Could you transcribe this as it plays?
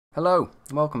Hello,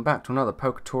 and welcome back to another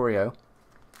Poke-Torio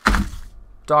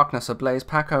Darkness Ablaze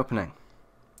pack opening.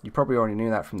 You probably already knew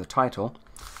that from the title,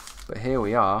 but here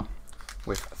we are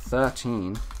with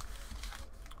 13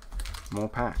 more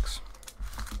packs.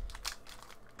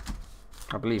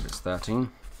 I believe it's 13.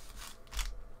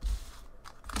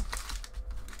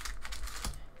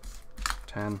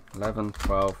 10, 11,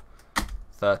 12,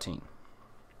 13.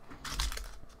 I'm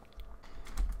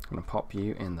going to pop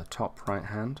you in the top right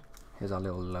hand. Here's our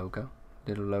little logo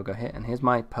here, and here's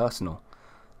my personal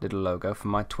little logo for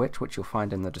my Twitch, which you'll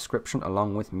find in the description,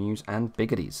 along with Mews and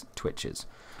Biggidy's Twitches.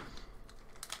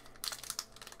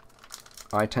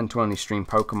 I tend to only stream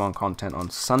Pokemon content on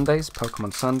Sundays,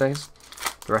 Pokemon Sundays.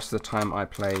 The rest of the time I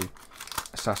play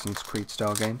Assassin's Creed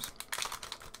style games.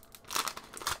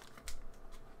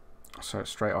 So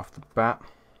straight off the bat,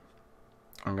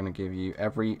 I'm going to give you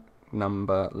every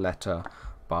number, letter,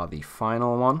 bar the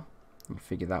final one. You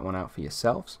figure that one out for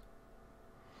yourselves.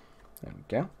 There we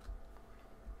go.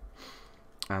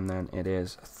 And then it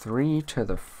is 3 to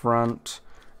the front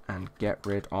and get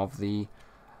rid of the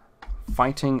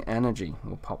fighting energy.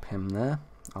 We'll pop him there.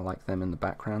 I like them in the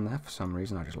background there for some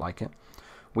reason. I just like it.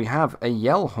 We have a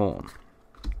Yellhorn,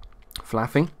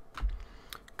 Flaffy,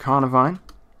 Carnivine,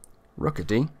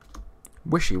 Rookidee,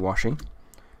 Wishy-Washy,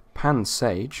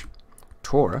 Pansage,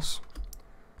 Taurus,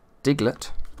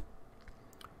 Diglett,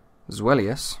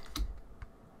 Zwellius,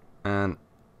 and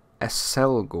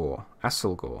Asselgor.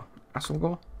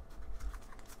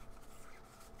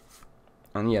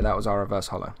 And yeah, that was our reverse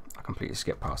holo. I completely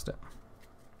skipped past it.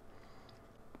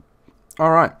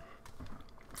 Alright,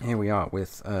 here we are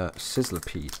with a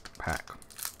Sizzlipede pack.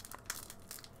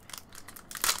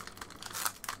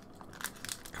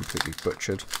 Completely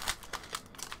butchered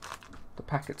the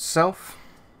pack itself.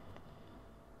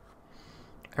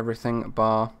 Everything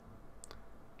bar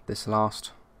this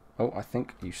last. Oh, I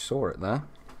think you saw it there.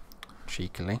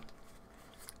 Cheekily.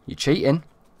 You cheating.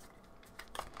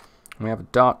 We have a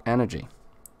Dark Energy.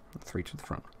 3 to the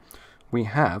front. We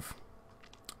have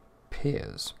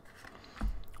Piers.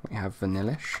 We have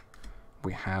Vanillish.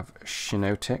 We have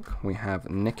Shinotic. We have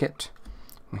Nickit.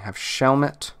 We have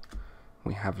Shelmet.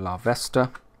 We have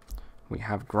Larvesta. We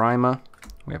have Grimer.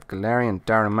 We have Galarian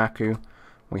Darumaka.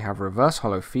 We have Reverse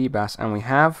Holo Feebas. And we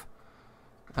have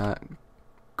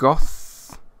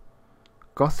Gothitelle,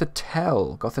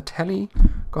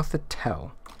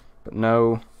 but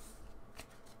no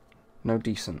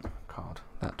decent card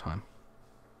that time.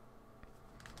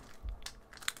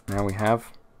 Now we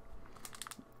have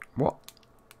what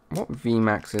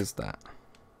VMAX is that?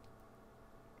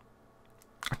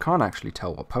 I can't actually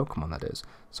tell what Pokemon that is.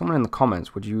 Someone in the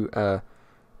comments, would you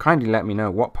kindly let me know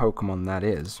what Pokemon that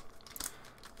is?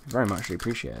 Very muchly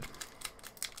appreciated.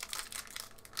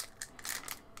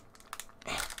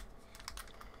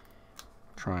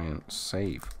 Try and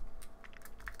save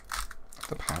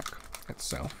the pack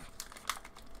itself.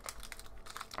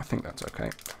 I think that's okay.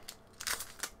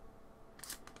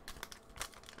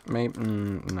 Maybe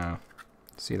no.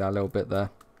 See that little bit there?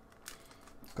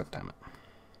 God damn it.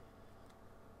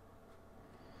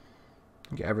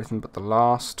 Get everything but the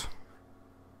last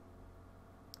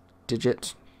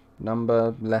digit,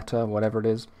 number, letter, whatever it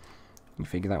is. You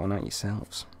figure that one out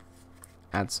yourselves.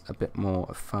 Adds a bit more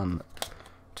of fun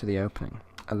to the opening.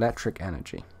 Electric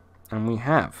Energy, and we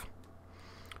have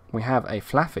a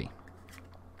Flaffy,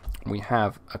 we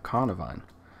have a Carnivine,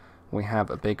 we have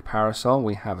a Big Parasol,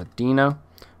 we have a Dino,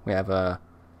 we have a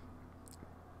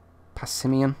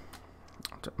Passimian,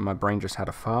 my brain just had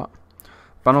a fart,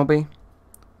 Bunnelby,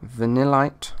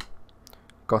 Vanillite,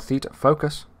 Gothita,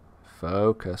 Focus,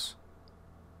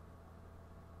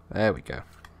 there we go.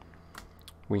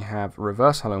 We have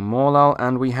Reverse Holo Morlul,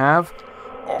 and we have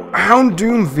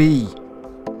Houndoom V.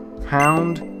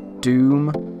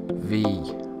 Houndoom V.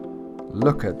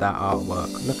 Look at that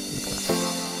artwork. Look at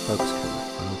that.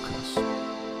 Focus.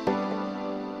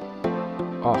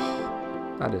 Oh,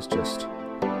 that is just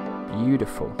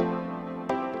beautiful.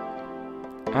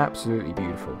 Absolutely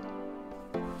beautiful.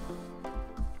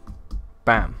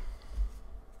 Bam.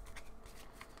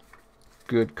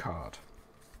 Good card.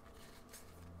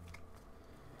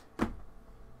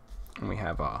 And we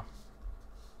have our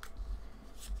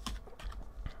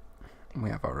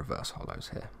reverse holos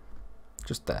here,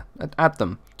 just there. Add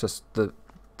them to the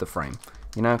frame,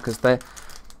 you know, because they're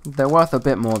worth a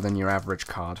bit more than your average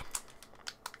card.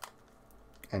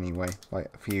 Anyway,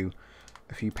 like a few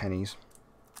pennies.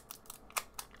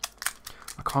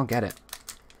 I can't get it.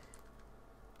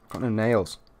 I've got no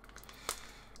nails.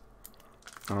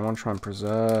 And I want to try and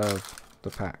preserve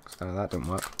the packs. Oh, that didn't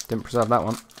work. Didn't preserve that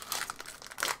one.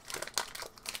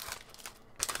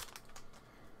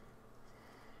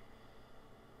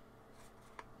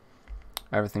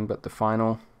 Everything but the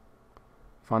final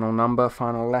number,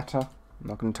 final letter. I'm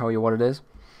not going to tell you what it is.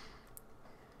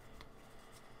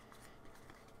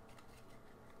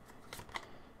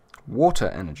 Water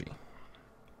energy.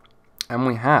 And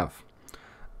we have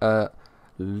a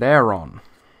Lairon.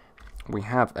 We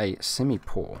have a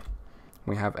Simipour.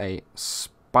 We have a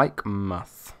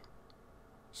Spikemuth.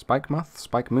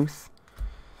 Spikemuth.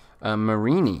 A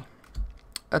Marini.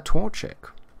 A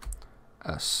Torchic.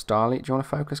 A Starly. Do you want to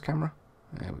focus, camera?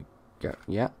 There we go.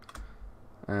 Yeah.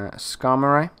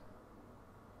 Skarmory.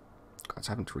 God, it's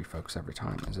having to refocus every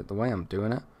time. Is it the way I'm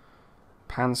doing it?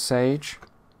 Pansage.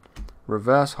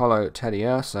 Reverse Hollow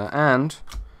Teddiursa. And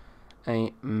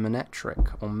a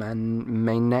Manectric. Or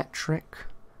Manectric.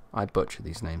 I butcher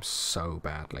these names so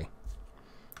badly.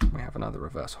 We have another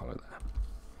Reverse Hollow there.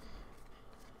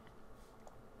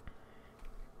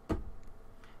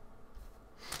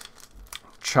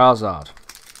 Charizard.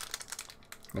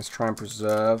 Let's try and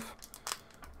preserve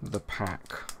the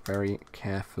pack very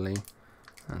carefully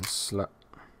and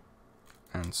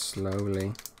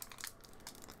slowly.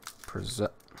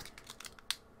 Preserve.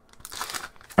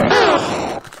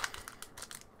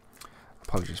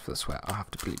 Apologies for the sweat. I'll have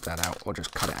to bleep that out or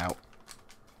just cut it out.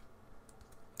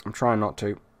 I'm trying not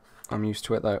to. I'm used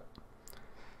to it though.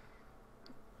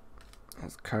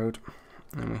 There's the code.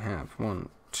 And we have 1,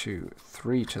 2,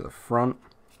 3 to the front.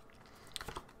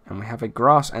 And we have a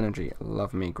Grass Energy.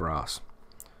 Love me grass.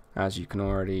 As you can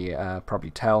already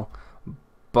probably tell,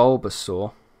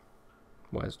 Bulbasaur.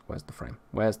 Where's the frame?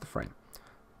 Where's the frame?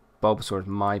 Bulbasaur is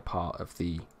my part of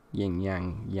the yin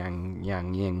yang yang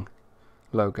yang yin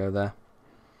logo there.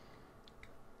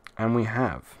 And we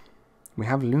have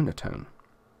Lunatone.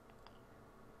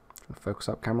 Focus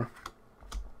up, camera.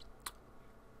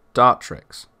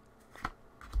 Dartrix.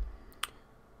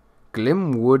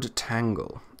 Glimwood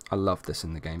Tangle. I love this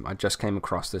in the game. I just came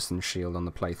across this in Shield on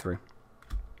the playthrough.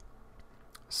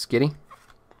 Skitty.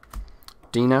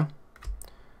 Dino.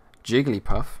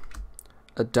 Jigglypuff.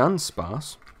 A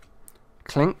Dunsparce.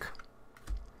 Clink.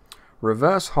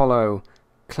 Reverse Hollow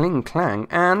Kling Clang.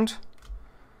 And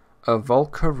a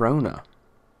Volcarona.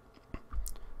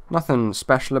 Nothing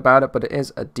special about it, but it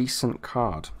is a decent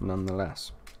card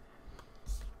nonetheless.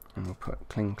 And we'll put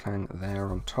Kling Clang there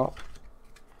on top.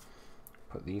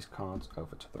 Put these cards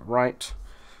over to the right.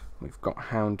 We've got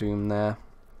Houndoom there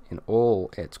in all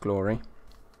its glory.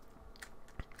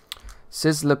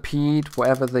 Sizzlipede,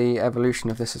 whatever the evolution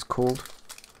of this is called.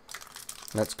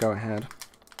 Let's go ahead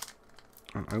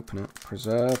and open it.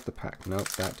 Preserve the pack. Nope,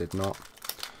 that did not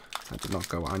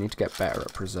go. I need to get better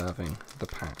at preserving the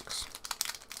packs.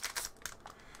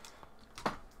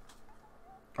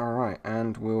 Alright,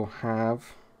 and we'll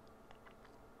have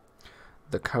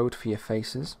the code for your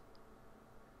faces.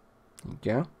 There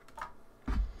you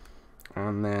go.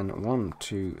 And then 1,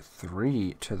 2,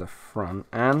 3 to the front,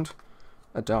 and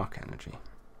a Dark Energy.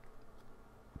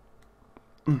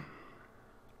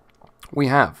 We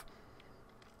have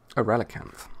a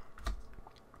Relicanth,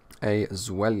 a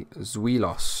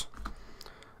Zweilous,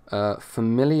 a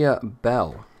Familiar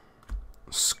Bell,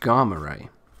 Skarmory,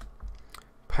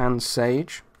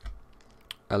 Pansage,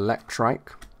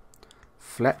 Electrike,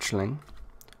 Fletchling,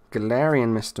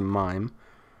 Galarian Mr. Mime,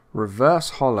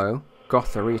 Reverse Hollow,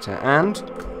 Gothorita, and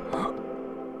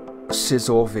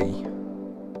Scizor V.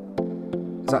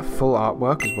 Is that full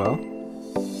artwork as well?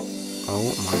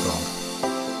 Oh my god.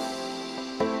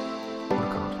 What a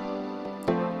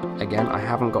card. Again, I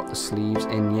haven't got the sleeves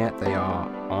in yet.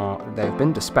 They've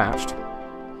been dispatched,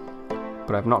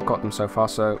 but I've not got them so far.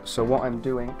 So what I'm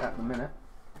doing at the minute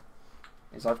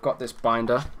is I've got this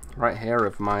binder right here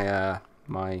of my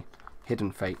my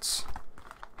Hidden Fates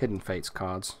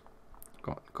cards.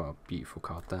 Got a beautiful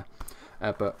card there.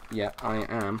 But yeah, I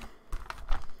am.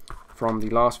 From the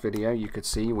last video, you could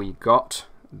see we got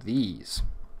these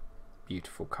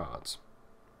beautiful cards.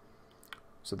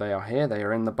 So they are here. They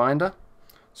are in the binder.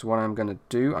 So what I'm going to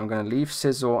do, I'm going to leave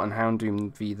Scizor and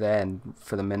Houndoom V there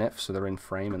for the minute, so they're in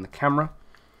frame in the camera,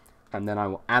 and then I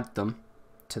will add them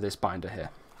to this binder here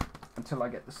until I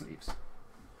get the sleeves.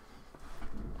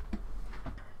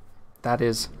 That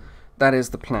is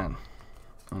the plan.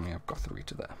 Only I've got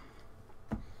Gothorita there.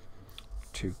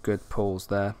 2 good pulls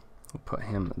there. We'll put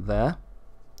him there.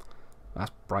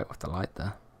 That's bright with the light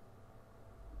there.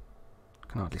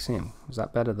 Can hardly see him. Was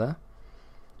that better there?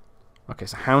 Okay,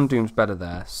 so Houndoom's better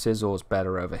there. Scizor's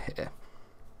better over here.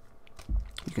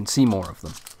 You can see more of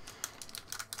them.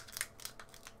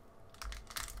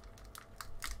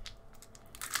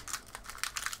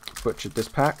 Butchered this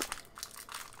pack.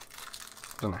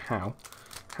 Don't know how.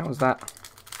 How is that?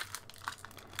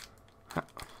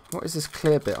 What is this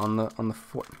clear bit on the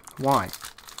foot? Why?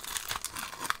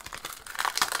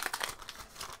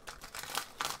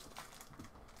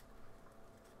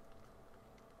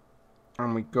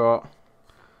 And we got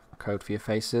code for your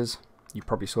faces. You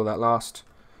probably saw that last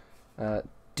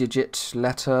digit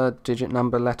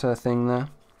number letter thing there.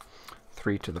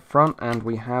 3 to the front, and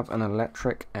we have an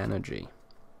electric energy.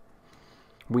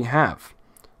 We have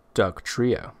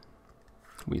Poke-Torio.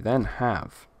 We then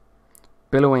have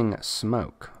billowing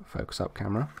smoke. Focus up,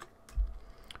 camera.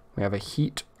 We have a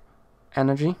heat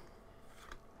energy.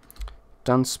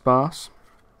 Dunsparce.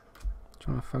 Do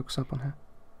you want to focus up on her?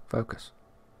 Focus.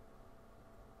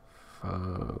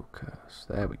 Focus.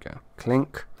 There we go.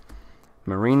 Clink.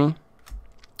 Marini.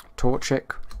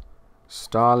 Torchic.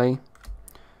 Starly.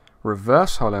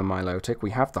 Reverse Hollow Milotic.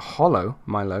 We have the Hollow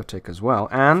Milotic as well.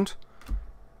 And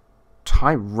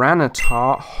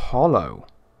Tyranitar Hollow.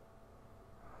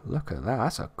 Look at that.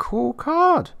 That's a cool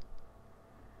card.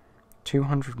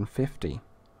 250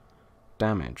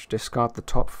 damage. Discard the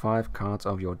top 5 cards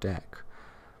of your deck.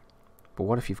 But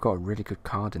what if you've got a really good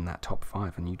card in that top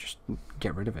 5 and you just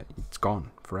get rid of it? It's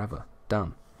gone forever.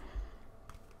 Done.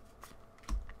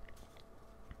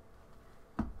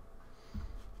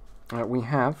 We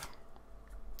have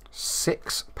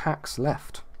 6 packs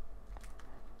left.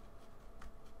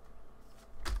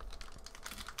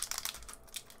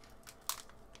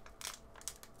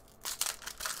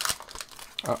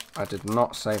 Oh, I did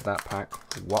not save that pack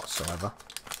whatsoever.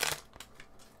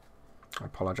 I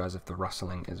apologise if the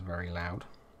rustling is very loud.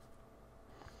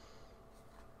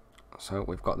 So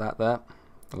we've got that there.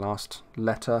 The last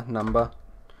letter, number,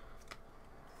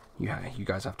 you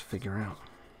guys have to figure out.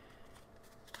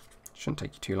 Shouldn't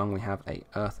take you too long. We have a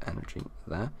Earth Energy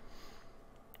there.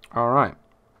 Alright.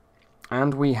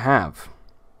 And we have,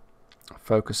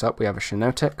 focus up, we have a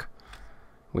Shiinotic.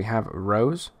 We have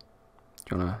Rose.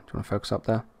 Do you wanna focus up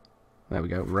there? There we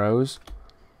go. Rose.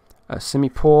 A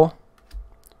Simipour.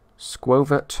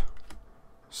 Squovert.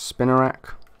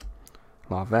 Spinarak.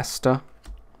 Larvesta.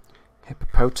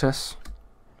 Hippopotas.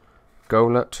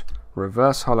 Golett.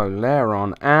 Reverse Hollow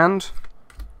Lairon. And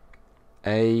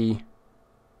a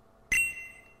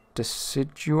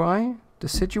Decidui?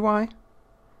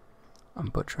 I'm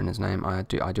butchering his name. I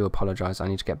do apologise. I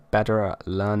need to get better at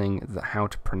learning how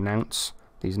to pronounce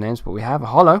these names. But we have a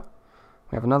Hollow.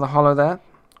 We have another Hollow there.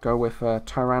 Go with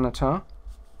Tyranitar.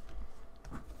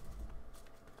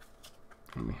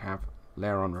 And we have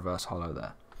Lairon Reverse Hollow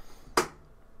there.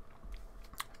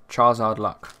 Charizard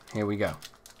luck. Here we go.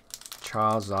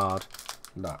 Charizard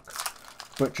luck.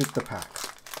 Butchered the pack.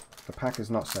 The pack is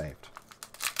not saved.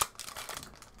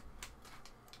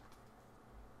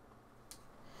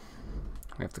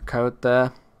 We have the code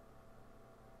there.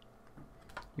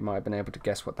 You might have been able to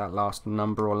guess what that last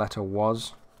number or letter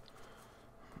was,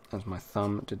 as my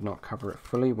thumb did not cover it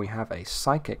fully. We have a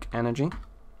Psychic Energy.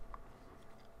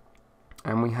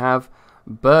 And we have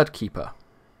Birdkeeper.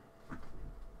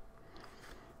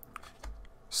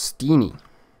 Steenie.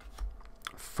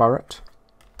 Furret.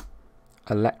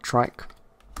 Electrike.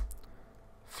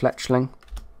 Fletchling.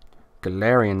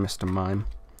 Galarian Mr. Mime.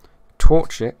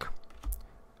 Torchic.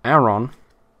 Aron.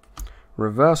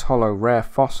 Reverse Hollow Rare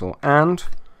Fossil. And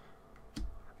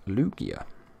Lugia.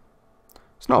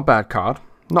 It's not a bad card.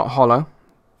 Not hollow.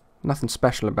 Nothing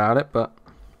special about it, but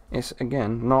it's,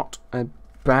 again, not a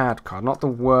bad card. Not the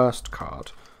worst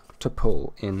card to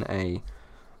pull in a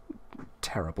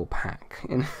terrible pack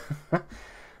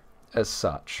as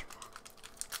such.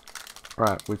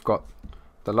 Right, we've got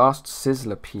the last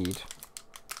Sizzlipede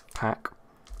pack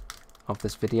of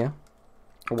this video,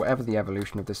 or whatever the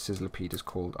evolution of this Sizzlipede is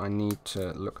called. I need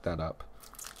to look that up.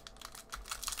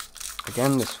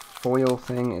 Again, this foil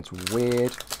thing, it's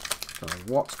weird. Don't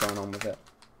know what's going on with it.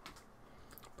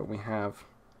 But we have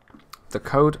the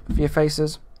code for your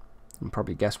faces. You can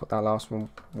probably guess what that last one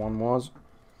was.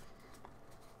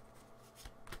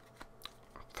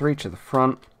 3 to the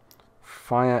front.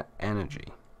 Fire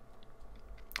Energy.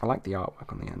 I like the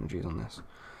artwork on the energies on this.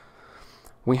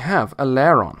 We have a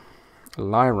Lairon,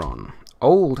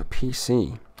 Old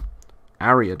PC,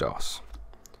 Ariados,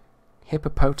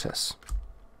 Hippopotas,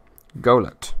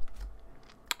 Golett,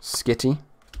 Skitty,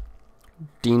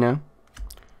 Dino,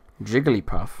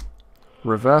 Jigglypuff,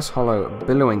 Reverse Hollow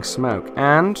Billowing Smoke,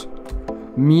 and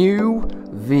Mew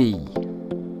V.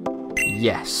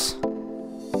 Yes.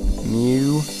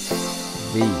 Mew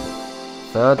V.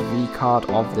 Third V card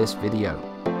of this video.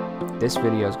 This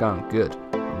video is going good.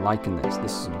 I'm liking this.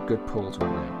 This is some good pulls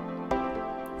right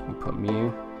now. We'll put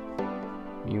Mew.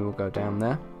 Mew will go down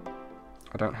there.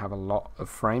 I don't have a lot of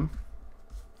frame.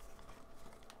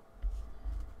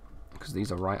 because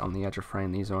these are right on the edge of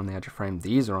frame, these are on the edge of frame,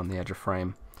 these are on the edge of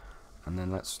frame. And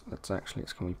then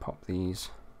can we pop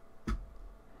these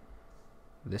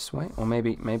this way? Or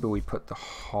maybe we put the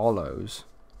hollows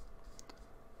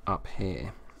up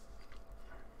here.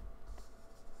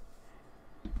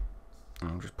 And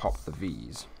we'll just pop the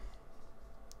V's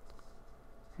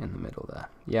in the middle there.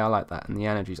 Yeah, I like that. And the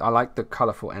energies, I like the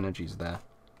colourful energies there,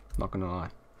 not gonna lie.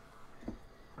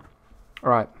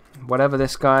 Alright, whatever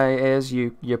this guy is,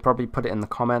 you probably put it in the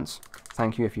comments.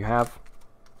 Thank you if you have.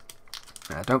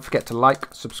 Don't forget to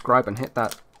like, subscribe, and hit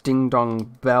that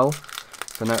ding-dong bell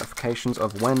for notifications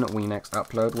of when we next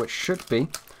upload, which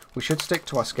we should stick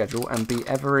to our schedule and be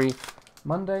every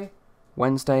Monday,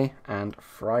 Wednesday, and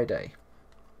Friday.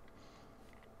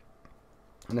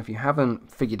 And if you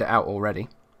haven't figured it out already,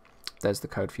 there's the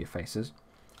code for your faces.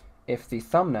 If the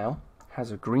thumbnail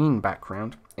has a green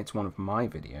background, it's one of my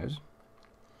videos.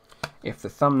 If the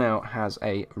thumbnail has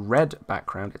a red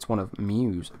background, it's one of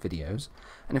Mew's videos.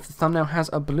 And if the thumbnail has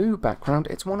a blue background,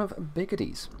 it's one of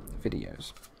Biggidy's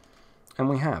videos. And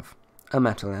we have a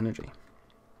metal energy.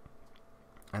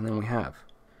 And then we have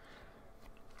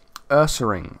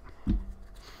Ursaring,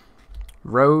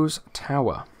 Rose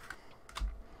Tower,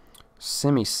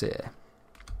 Simisear,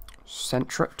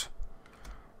 Centret,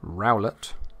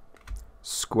 Rowlet,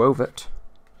 Squovit,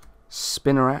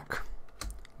 Spinnerack,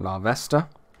 Larvesta,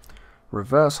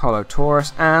 Reverse Hollow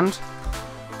Taurus, and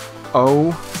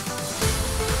oh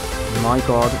my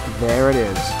god, there it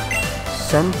is,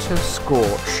 Center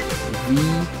Scorch V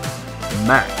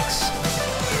Max.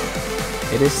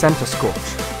 It is Center Scorch.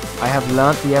 I have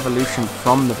learnt the evolution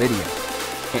from the video.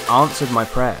 It answered my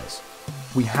prayers.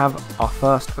 We have our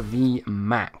first V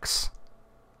Max.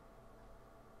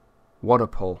 What a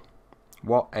pull.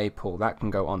 What a pull. That can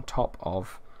go on top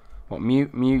of what Mew,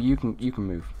 you can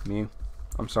move, Mew.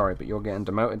 I'm sorry, but you're getting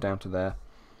demoted down to there.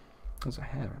 There's a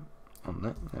hair on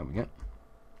that. There we go.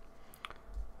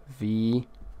 V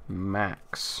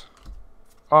Max.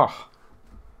 Oh.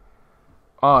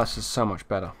 Oh, this is so much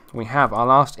better. We have our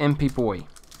last Impy boy.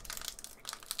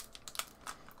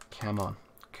 Come on.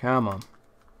 Come on.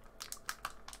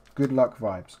 Good luck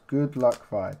vibes. Good luck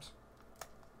vibes.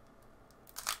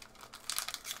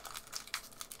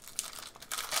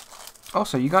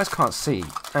 Also, you guys can't see,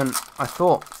 and I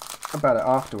thought about it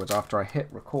afterwards, after I hit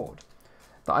record,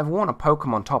 that I've worn a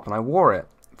Pokemon top, and I wore it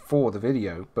for the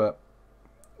video, but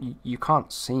you can't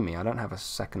see me. I don't have a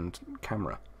second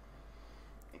camera.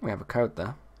 We have a code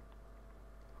there.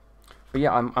 But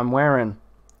yeah, I'm wearing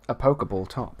a Pokeball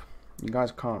top. You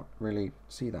guys can't really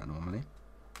see that normally.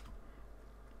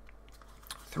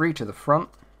 3 to the front,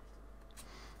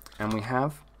 and we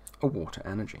have a water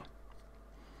energy.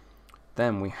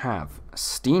 Then we have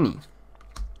Steenie,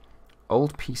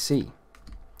 Old PC,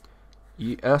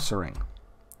 Ursaring,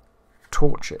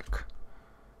 Torchic,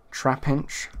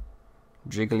 Trapinch,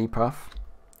 Jigglypuff,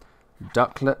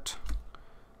 Ducklet,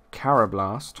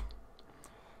 Carablast,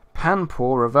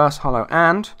 Panpour Reverse Hollow,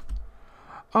 and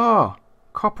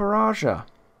Copperaja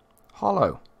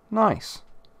Hollow. Nice.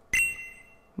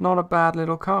 Not a bad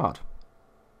little card.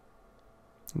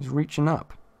 He's reaching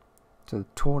up to the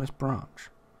tallest branch.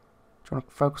 Do you want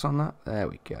to focus on that? There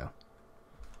we go.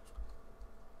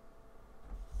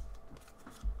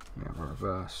 We have a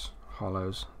reverse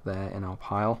hollows there in our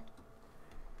pile.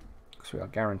 So we are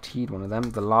guaranteed one of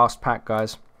them. The last pack,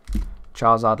 guys.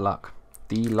 Charizard luck.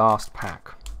 The last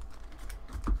pack.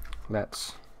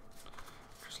 Let's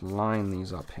just line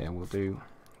these up here. We'll do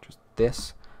just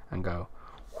this and go.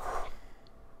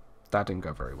 That didn't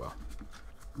go very well.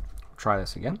 Try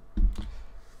this again.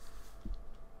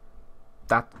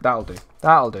 That'll do.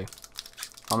 That'll do.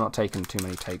 I'm not taking too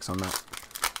many takes on that.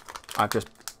 I've just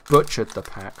butchered the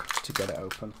pack to get it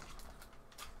open.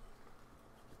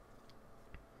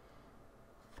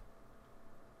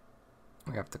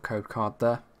 We have the code card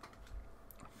there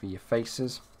for your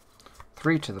faces.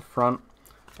 3 to the front,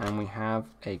 and we have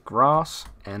a grass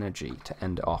energy to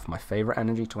end it off. My favorite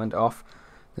energy to end it off.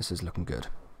 This is looking good.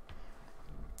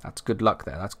 That's good luck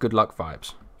there. That's good luck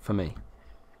vibes for me.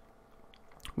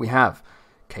 We have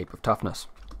Cape of Toughness,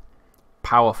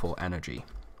 Powerful Energy,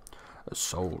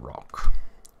 Soul Rock,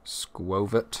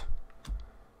 Squovit,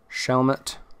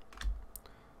 Shelmet,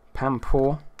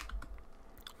 Panpour,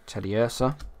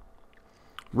 Teddiursa,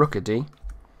 Rookidee,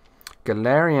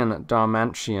 Galarian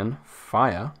Darmanian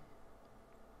Fire.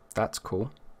 That's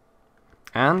cool.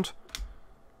 And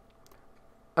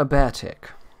a Beartic.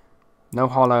 No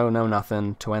hollow, no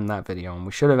nothing to end that video. And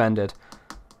we should have ended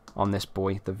on this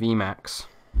boy, the VMAX.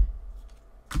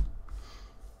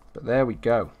 But there we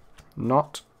go.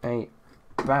 Not a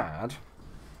bad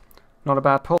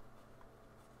pull.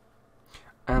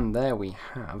 And there we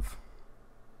have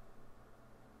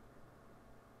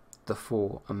the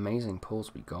 4 amazing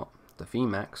pulls we got. The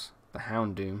VMAX, the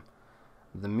Houndoom,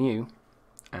 the Mew,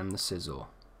 and the Scizor.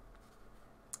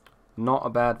 Not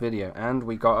a bad video. And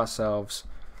we got ourselves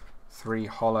 3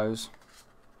 holos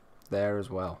there as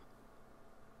well.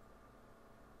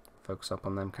 Focus up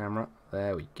on them, camera.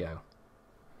 There we go.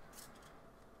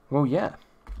 Well, yeah.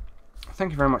 Thank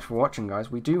you very much for watching,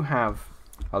 guys. We do have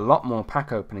a lot more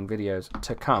pack opening videos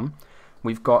to come.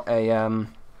 We've got a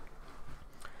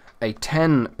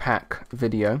 10 pack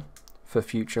video for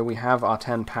future. We have our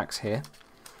 10 packs here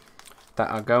that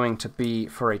are going to be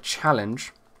for a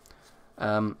challenge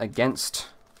against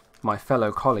my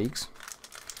fellow colleagues.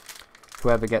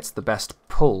 Whoever gets the best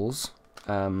pulls,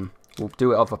 we'll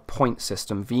do it of a point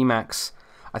system. VMAX,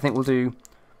 I think we'll do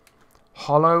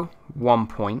Holo 1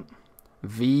 point,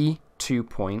 V 2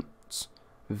 points,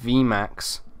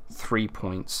 VMAX 3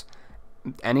 points.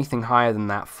 Anything higher than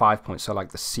that, 5 points. So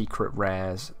like the secret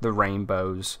rares, the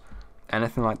rainbows,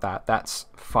 anything like that, that's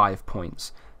 5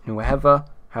 points. And whoever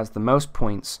has the most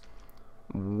points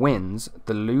wins.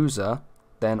 The loser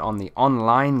then on the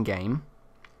online game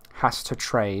has to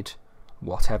trade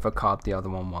whatever card the other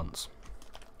one wants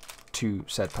to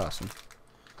said person.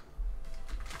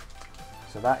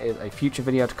 So that is a future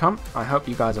video to come. I hope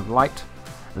you guys have liked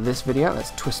this video.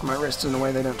 Let's twist my wrists in a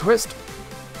way they don't twist.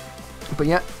 But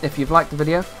yeah, if you've liked the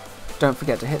video, don't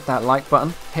forget to hit that like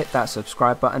button, hit that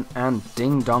subscribe button, and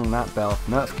ding dong that bell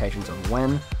for notifications of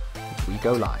when we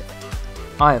go live.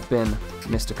 I have been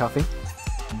MrCuffey.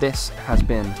 This has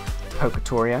been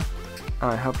Poke-Torio,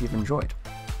 and I hope you've enjoyed.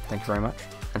 Thank you very much,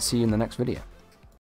 and see you in the next video.